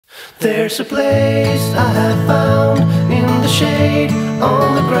There's a place I have found in the shade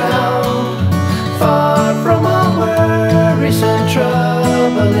on the ground, far from all worries and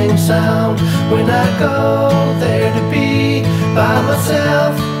troubling sound. When I go there to be by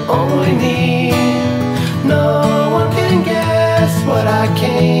myself, only me, no one can guess what I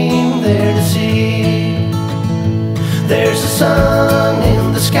came there to see. There's a sun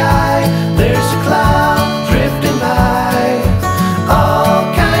in the sky, there's a cloud drifting by,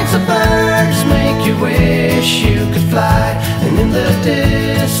 all kinds of birds make you wish you could fly. And in the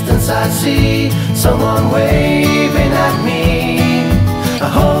distance I see someone waving at me. I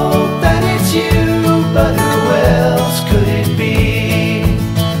hope that it's you, but who else could it be?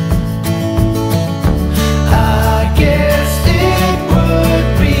 I guess it would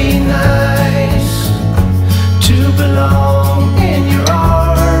be nice to belong in your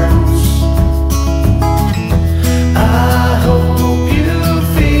arms. I hope you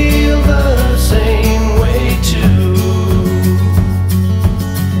feel the same way too.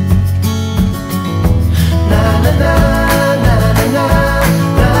 Na na na na na na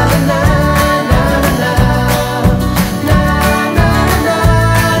na na na na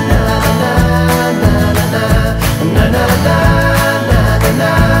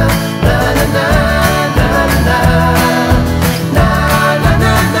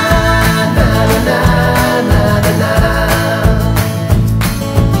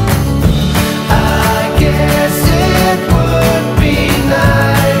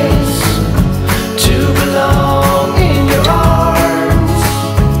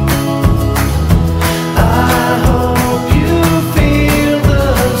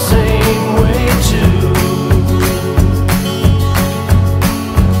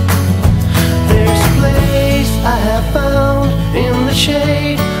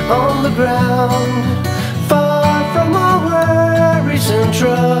shade on the ground, far from all worries and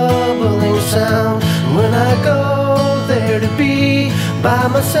troubling sound. When I go there to be by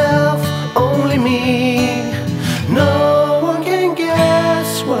myself, only me, no one can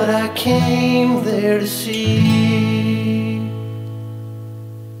guess what I came there to see.